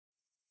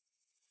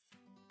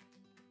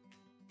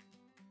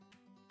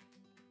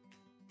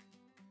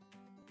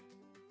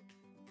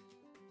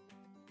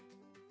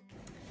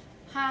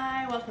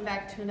Hi, welcome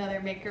back to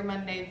another Maker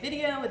Monday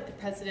video with the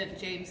President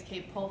James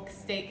K. Polk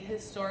State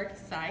Historic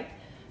Site.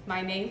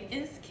 My name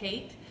is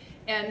Kate,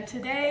 and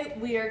today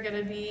we are going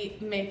to be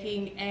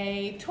making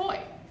a toy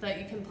that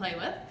you can play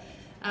with.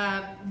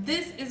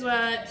 This is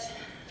what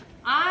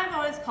I've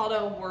always called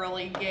a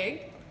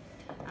whirligig.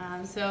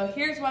 So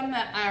here's one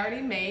that I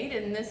already made,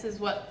 and this is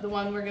what the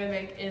one we're going to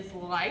make is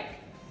like.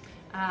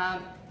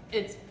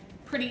 It's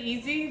pretty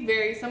easy,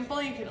 very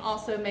simple. You can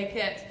also make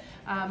it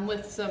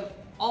with some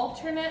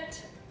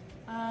alternate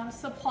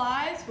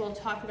supplies. We'll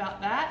talk about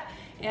that,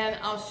 and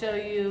I'll show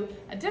you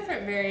a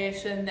different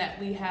variation that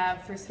we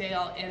have for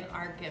sale in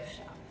our gift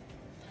shop.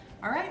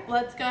 All right,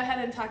 let's go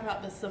ahead and talk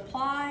about the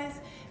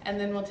supplies, and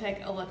then we'll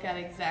take a look at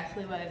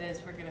exactly what it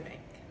is we're going to make.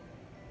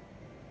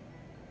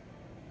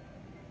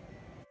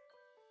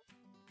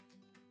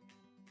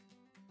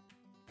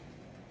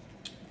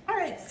 All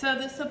right, so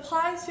the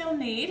supplies you'll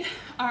need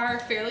are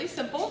fairly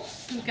simple.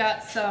 We've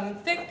got some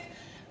thick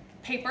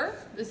paper.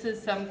 This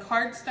is some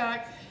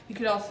cardstock. You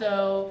could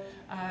also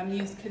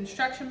use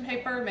construction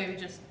paper, maybe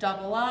just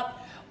double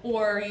up,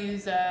 or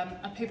use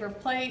a paper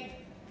plate,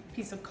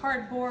 piece of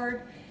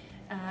cardboard,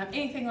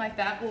 anything like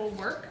that will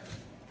work.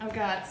 I've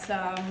got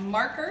some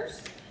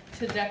markers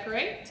to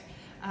decorate.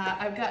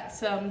 I've got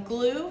some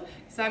glue,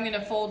 so I'm going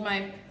to fold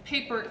my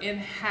paper in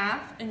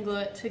half and glue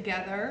it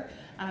together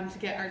to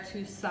get our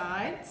two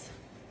sides.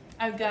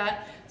 I've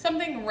got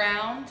something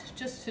round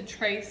just to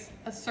trace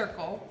a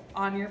circle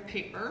on your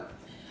paper.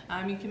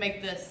 You can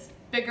make this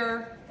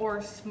bigger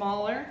or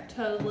smaller,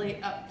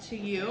 totally up to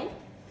you.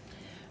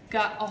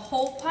 Got a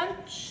hole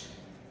punch,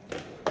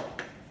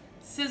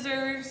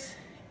 scissors,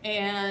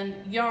 and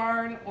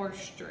yarn or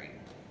string.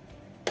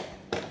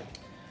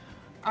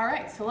 All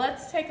right, so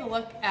let's take a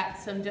look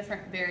at some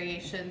different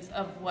variations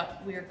of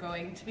what we're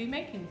going to be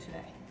making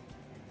today.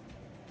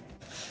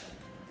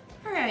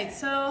 All right,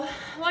 so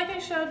like I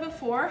showed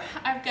before,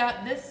 I've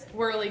got this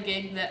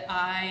whirligig that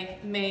I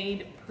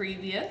made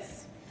previous.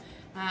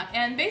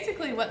 And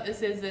basically what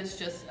this is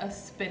just a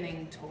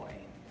spinning toy.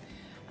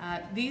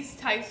 These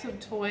types of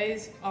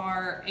toys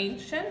are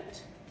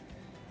ancient.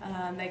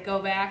 They go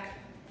back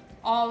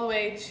all the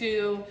way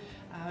to,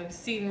 we've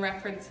seen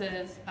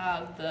references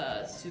of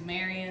the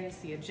Sumerians,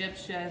 the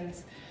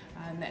Egyptians,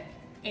 and the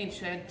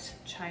ancient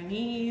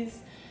Chinese.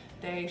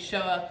 They show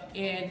up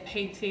in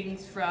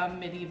paintings from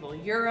medieval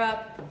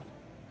Europe,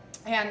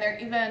 and they're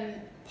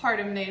even part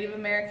of Native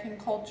American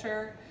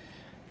culture,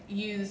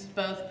 used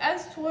both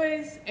as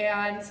toys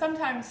and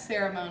sometimes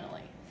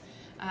ceremonially.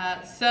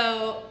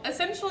 So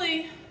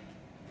essentially,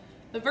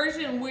 the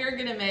version we're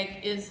gonna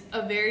make is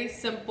a very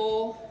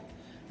simple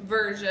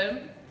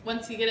version.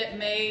 Once you get it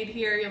made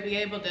here, you'll be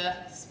able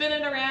to spin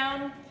it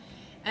around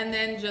and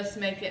then just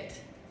make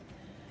it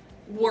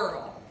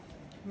whirl,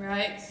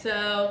 right?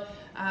 So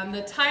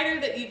the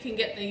tighter that you can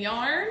get the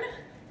yarn,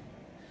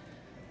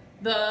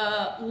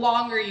 the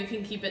longer you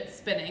can keep it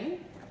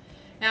spinning.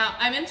 Now,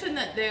 I mentioned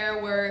that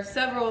there were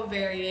several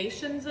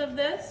variations of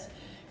this.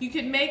 You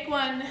could make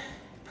one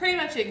pretty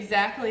much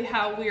exactly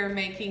how we are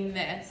making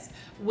this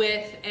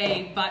with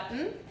a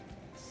button.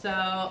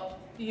 So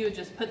you would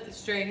just put the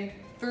string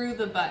through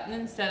the button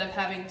instead of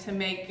having to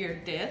make your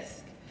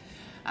disc.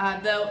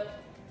 The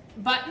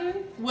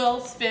button will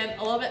spin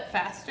a little bit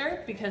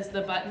faster because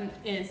the button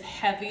is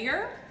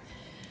heavier.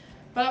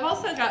 But I've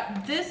also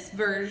got this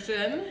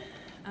version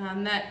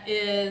that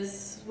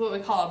is what we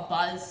call a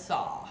buzz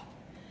saw.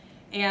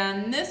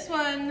 And this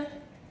one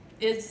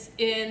is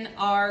in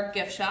our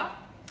gift shop,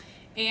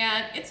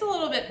 and it's a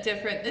little bit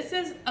different. This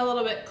is a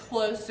little bit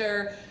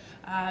closer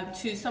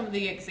to some of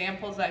the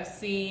examples I've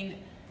seen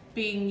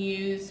being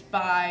used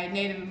by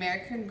Native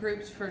American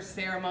groups for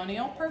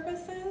ceremonial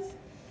purposes.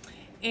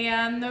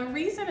 And the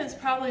reason is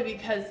probably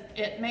because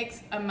it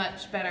makes a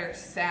much better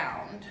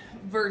sound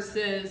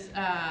versus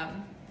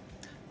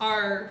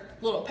our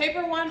little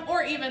paper one,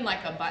 or even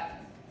like a button.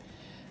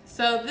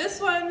 So this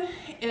one,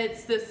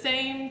 it's the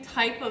same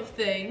type of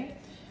thing,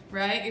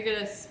 right? You're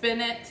gonna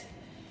spin it,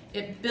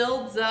 it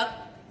builds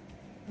up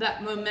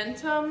that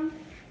momentum,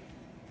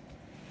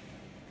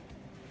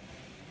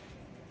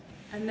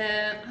 and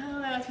then, I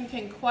don't know if you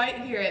can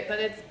quite hear it,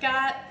 but it's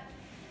got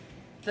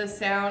the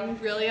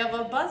sound really of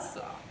a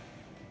buzzsaw.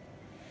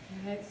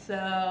 Okay,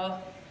 so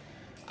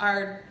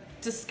our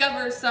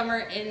Discover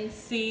Summer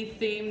NC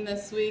theme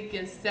this week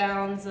is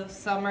Sounds of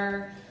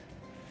Summer,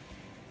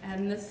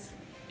 and this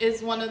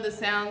is one of the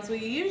sounds we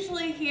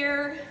usually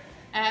hear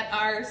at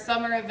our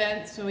summer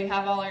events when we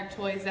have all our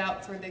toys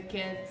out for the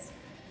kids.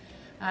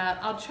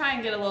 I'll try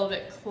and get a little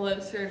bit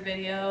closer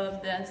video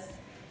of this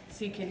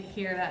so you can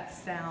hear that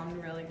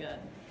sound really good.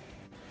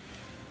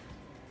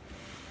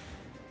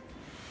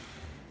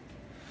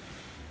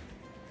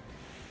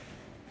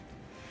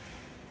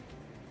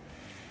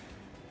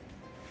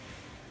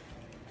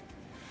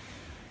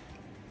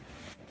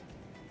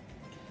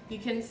 You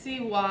can see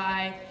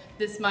why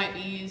this might be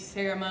used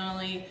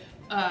ceremonially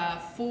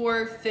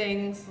for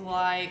things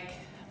like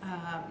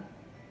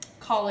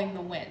calling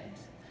the wind.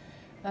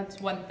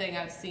 That's one thing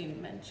I've seen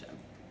mentioned.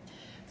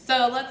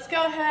 So let's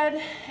go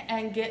ahead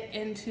and get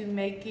into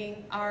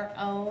making our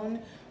own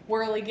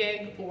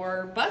whirligig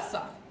or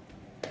buzzsaw.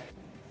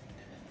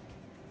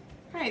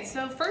 Alright,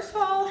 so first of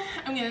all,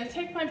 I'm going to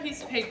take my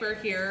piece of paper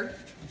here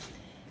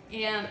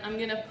and I'm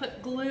going to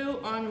put glue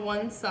on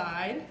one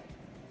side.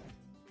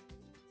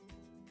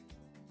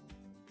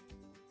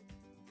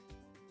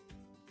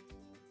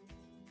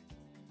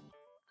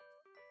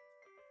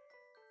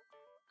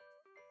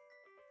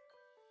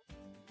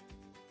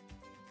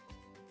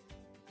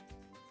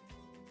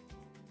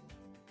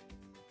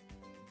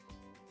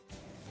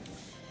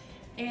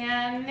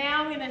 And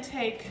now I'm going to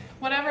take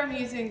whatever I'm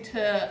using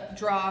to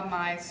draw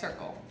my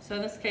circle. So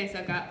in this case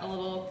I've got a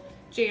little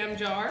jam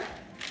jar.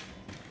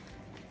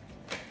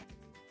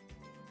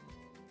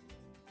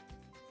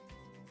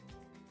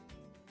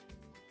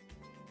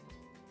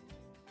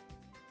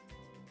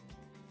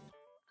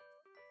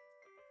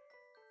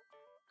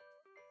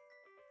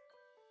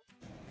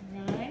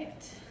 Right.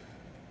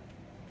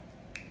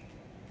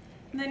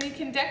 And then you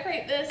can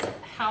decorate this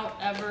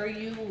however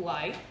you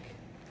like.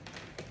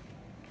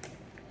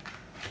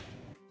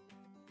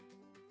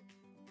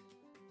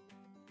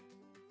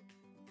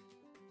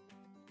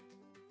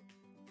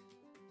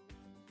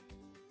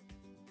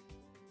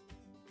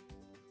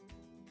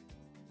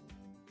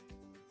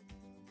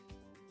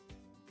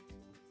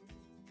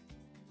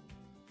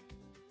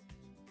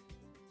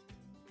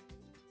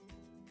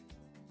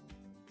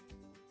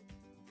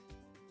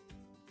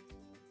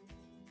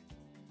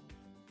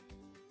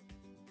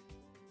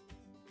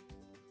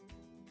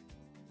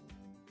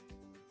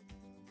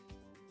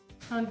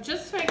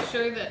 Just to make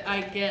sure that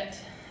I get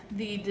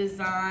the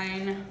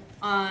design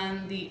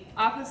on the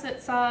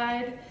opposite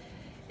side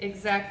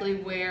exactly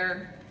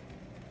where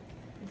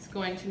it's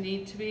going to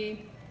need to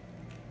be,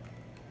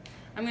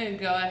 I'm going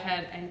to go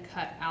ahead and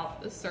cut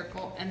out the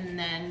circle and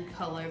then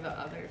color the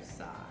other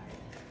side.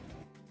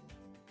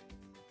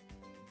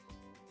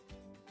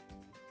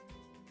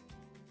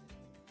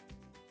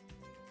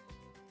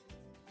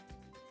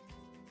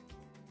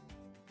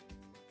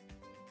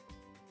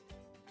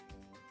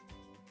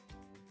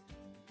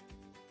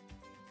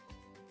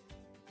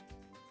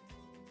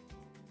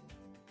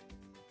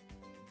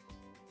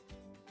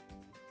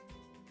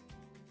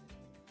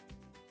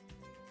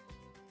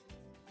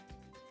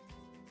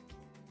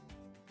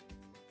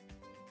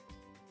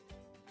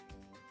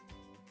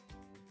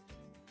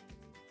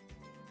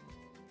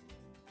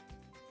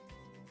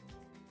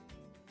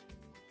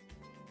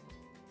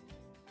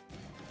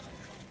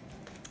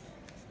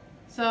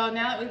 So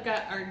now that we've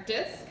got our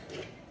disc,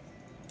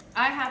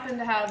 I happen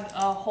to have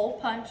a hole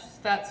punch, so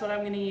that's what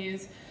I'm going to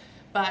use.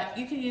 But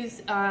you can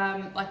use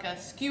like a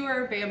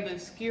skewer, bamboo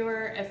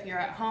skewer, if you're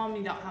at home,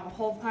 you don't have a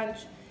hole punch.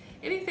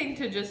 Anything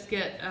to just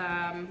get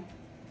a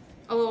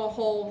little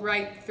hole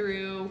right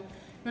through. You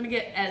want to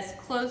get as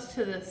close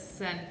to the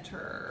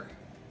center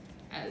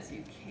as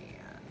you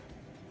can.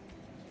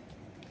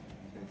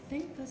 So I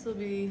think this will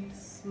be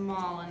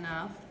small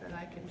enough that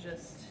I can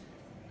just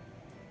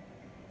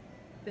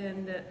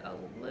bend it a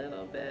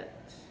little bit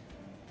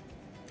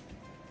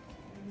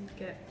and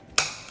get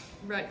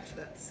right to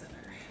that center.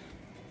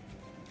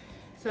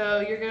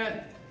 So you're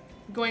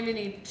going to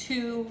need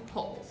 2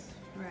 holes,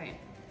 right?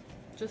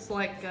 Just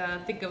like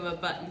think of a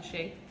button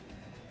shape.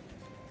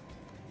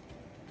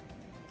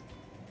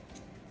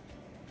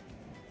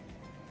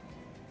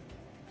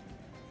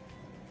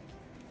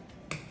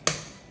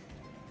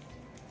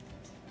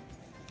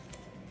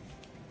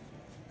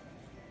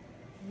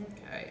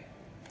 Okay,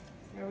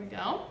 there we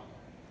go.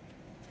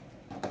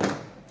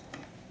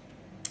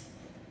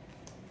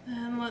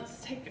 Then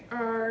let's take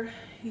our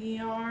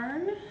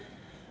yarn,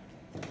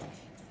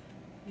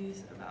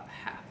 use about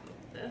half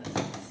of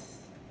this.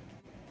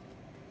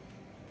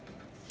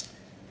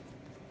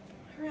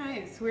 All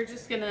right, so we're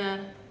just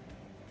gonna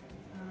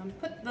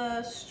put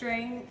the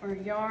string or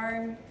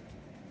yarn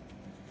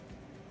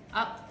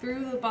up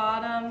through the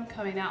bottom,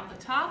 coming out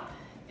the top,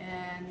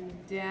 and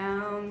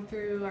down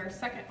through our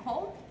second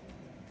hole.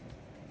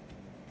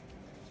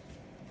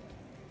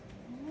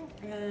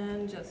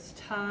 And just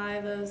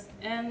tie those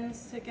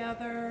ends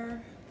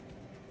together.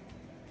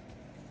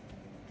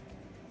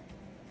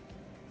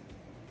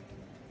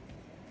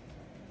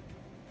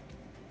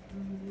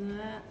 And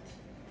that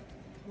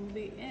will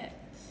be it.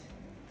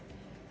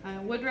 I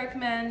would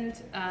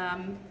recommend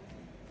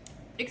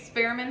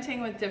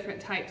experimenting with different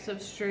types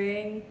of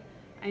string.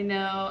 I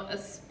know,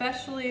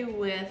 especially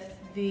with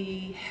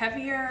the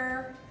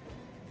heavier,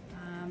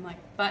 like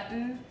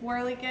button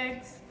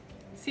whirligigs,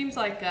 it seems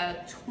like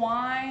a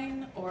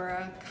twine or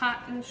a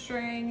cotton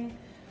string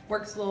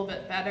works a little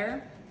bit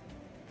better.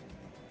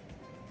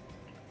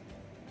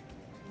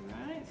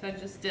 All right, so I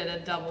just did a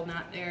double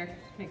knot there.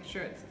 Make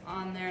sure it's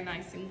on there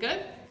nice and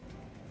good.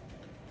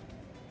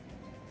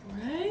 All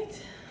right,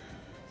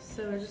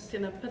 so we're just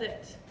gonna put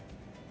it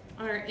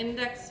on our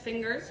index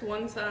fingers,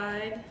 one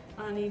side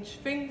on each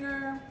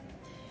finger,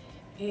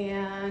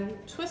 and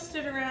twist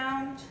it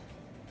around.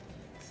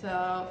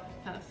 So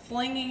kind of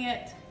flinging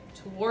it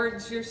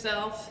towards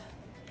yourself,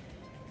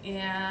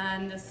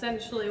 and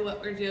essentially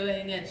what we're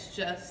doing is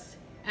just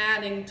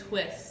adding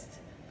twist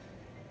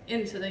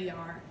into the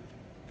yarn.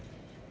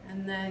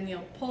 And then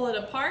you'll pull it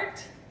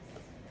apart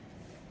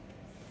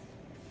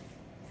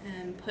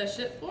and push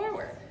it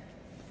forward.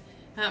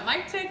 Now it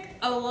might take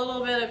a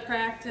little bit of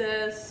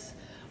practice,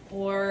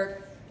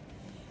 or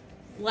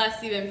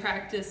less even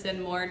practice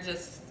and more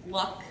just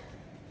luck.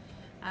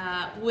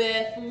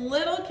 With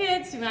little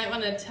kids, you might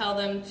want to tell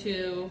them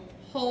to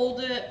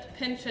hold it,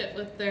 pinch it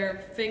with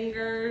their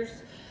fingers,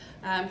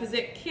 because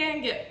it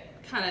can get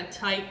kind of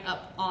tight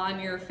up on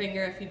your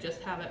finger if you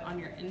just have it on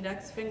your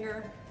index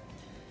finger.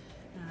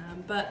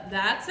 But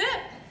that's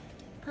it.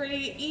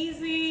 Pretty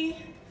easy.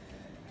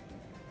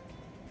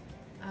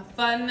 A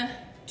fun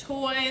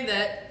toy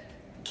that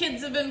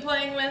kids have been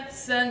playing with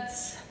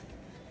since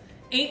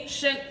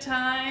ancient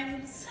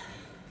times.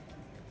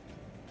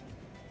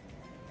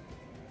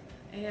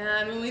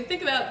 And when we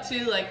think about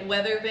too, like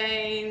weather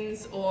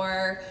vanes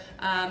or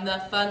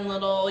the fun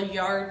little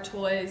yard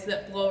toys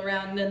that blow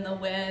around in the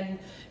wind,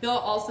 you'll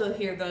also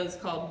hear those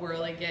called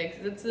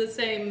whirligigs. It's the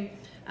same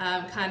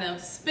kind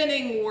of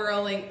spinning,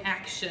 whirling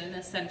action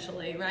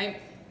essentially, right?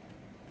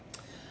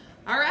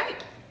 All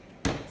right,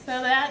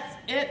 so that's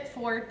it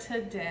for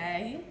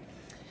today.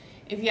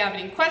 If you have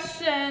any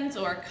questions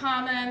or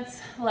comments,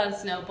 let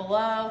us know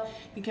below.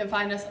 You can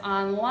find us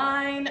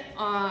online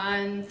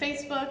on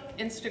Facebook,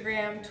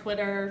 Instagram,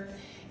 Twitter,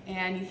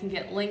 and you can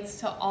get links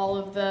to all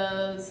of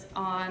those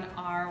on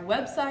our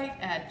website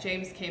at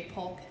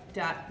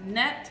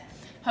jameskpolk.net.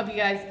 Hope you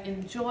guys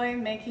enjoy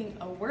making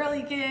a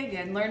whirligig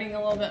and learning a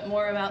little bit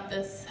more about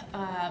this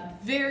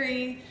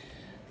very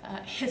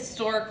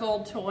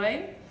historical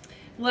toy.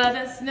 Let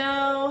us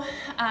know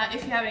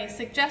if you have any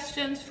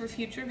suggestions for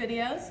future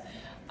videos.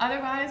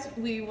 Otherwise,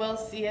 we will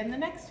see you in the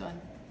next one.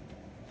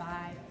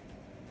 Bye.